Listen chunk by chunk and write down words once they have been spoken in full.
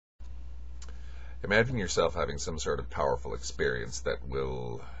Imagine yourself having some sort of powerful experience that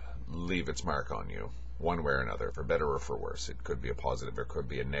will leave its mark on you, one way or another, for better or for worse. It could be a positive or it could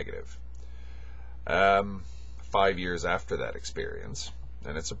be a negative. 5 years after that experience,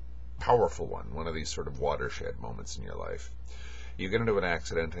 and it's a powerful one of these sort of watershed moments in your life, you get into an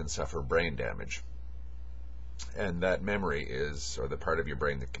accident and suffer brain damage. And that memory is, or the part of your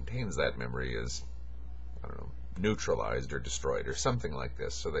brain that contains that memory is, I don't know, neutralized or destroyed or something like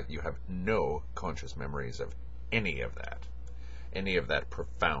this, so that you have no conscious memories of any of that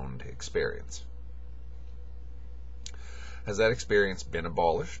profound experience. Has that experience been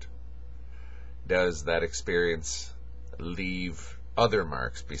abolished? Does that experience leave other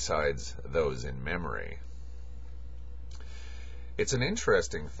marks besides those in memory? It's an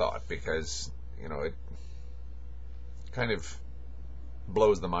interesting thought because, it kind of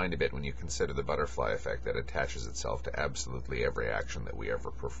blows the mind a bit when you consider the butterfly effect that attaches itself to absolutely every action that we ever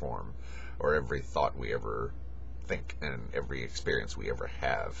perform, or every thought we ever think, and every experience we ever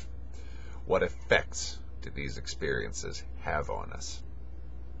have. What effects do these experiences have on us?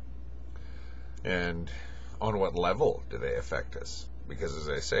 And on what level do they affect us? Because, as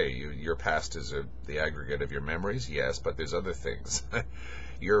I say, your past is the aggregate of your memories, yes, but there's other things.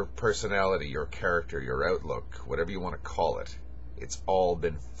 Your personality, your character, your outlook, whatever you want to call it, it's all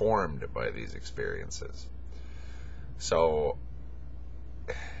been formed by these experiences. So,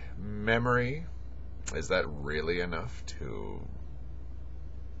 memory, is that really enough to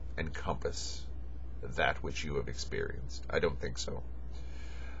encompass that which you have experienced? I don't think so.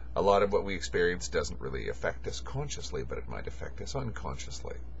 A lot of what we experience doesn't really affect us consciously, but it might affect us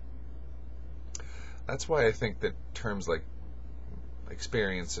unconsciously. That's why I think that terms like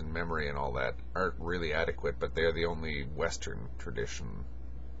experience and memory and all that aren't really adequate, but they're the only Western tradition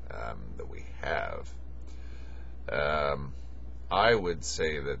that we have. I would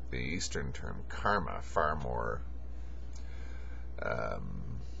say that the Eastern term karma far more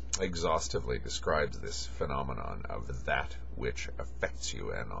exhaustively describes this phenomenon of that which affects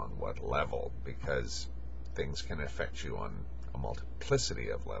you and on what level, because things can affect you on a multiplicity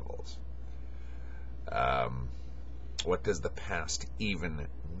of levels. What does the past even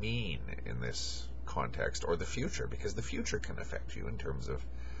mean in this context, or the future? Because the future can affect you in terms of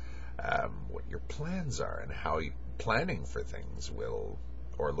what your plans are and how planning for things will,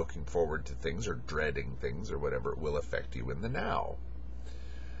 or looking forward to things, or dreading things, or whatever, will affect you in the now.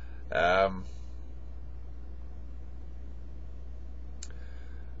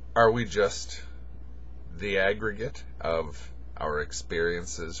 Are we just the aggregate of our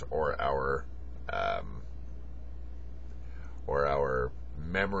experiences, or our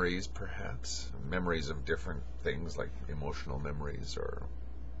memories, perhaps? Memories of different things, like emotional memories, or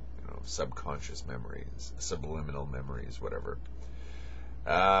subconscious memories, subliminal memories, whatever.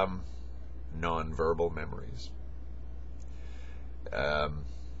 Non-verbal memories.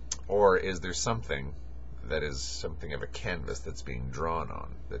 Or is there something that is something of a canvas that's being drawn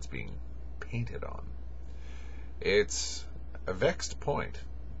on, that's being painted on? It's a vexed point,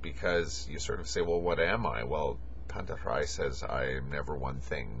 because you sort of say, well, what am I? Well, Pantarai says I am never one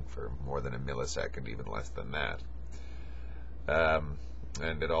thing for more than a millisecond, even less than that.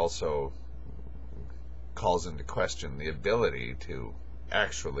 And it also calls into question the ability to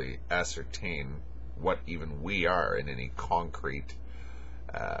actually ascertain what even we are in any concrete,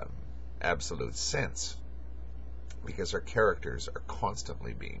 absolute sense, because our characters are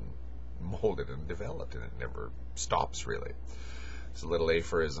constantly being molded and developed, and it never stops, really. It's a little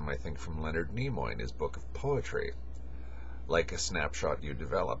aphorism, I think, from Leonard Nimoy in his book of poetry. Like a snapshot you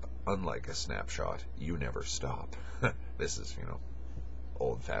develop, unlike a snapshot you never stop. This is,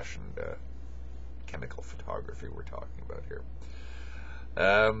 old-fashioned chemical photography we're talking about here.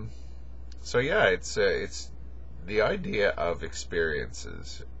 So yeah, it's the idea of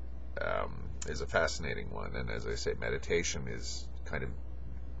experiences is a fascinating one, and as I say, meditation is kind of,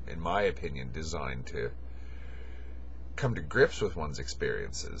 in my opinion, designed to come to grips with one's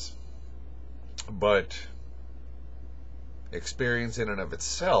experiences. But experience in and of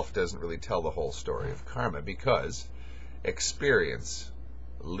itself doesn't really tell the whole story of karma, because experience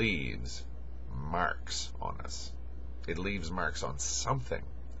leaves marks on us. It leaves marks on something.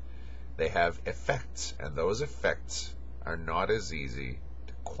 They have effects, and those effects are not as easy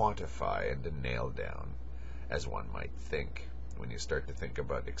to quantify and to nail down as one might think when you start to think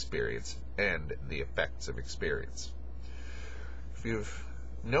about experience and the effects of experience. If you've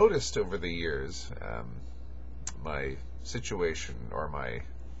noticed over the years, my situation, or my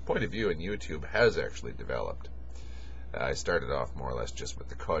point of view in YouTube, has actually developed. I started off more or less just with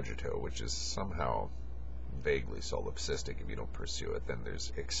the cogito, which is somehow vaguely solipsistic if you don't pursue it. Then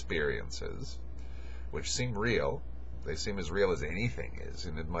there's experiences, which seem real. They seem as real as anything is,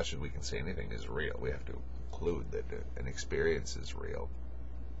 and as much as we can say anything is real, we have to include that an experience is real.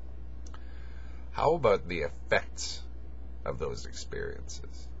 How about the effects of those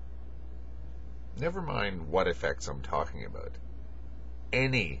experiences? Never mind what effects I'm talking about.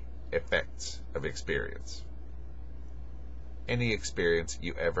 Any effects of experience. Any experience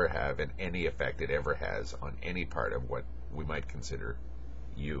you ever have and any effect it ever has on any part of what we might consider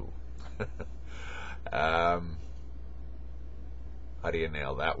you. How do you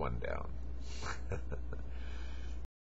nail that one down?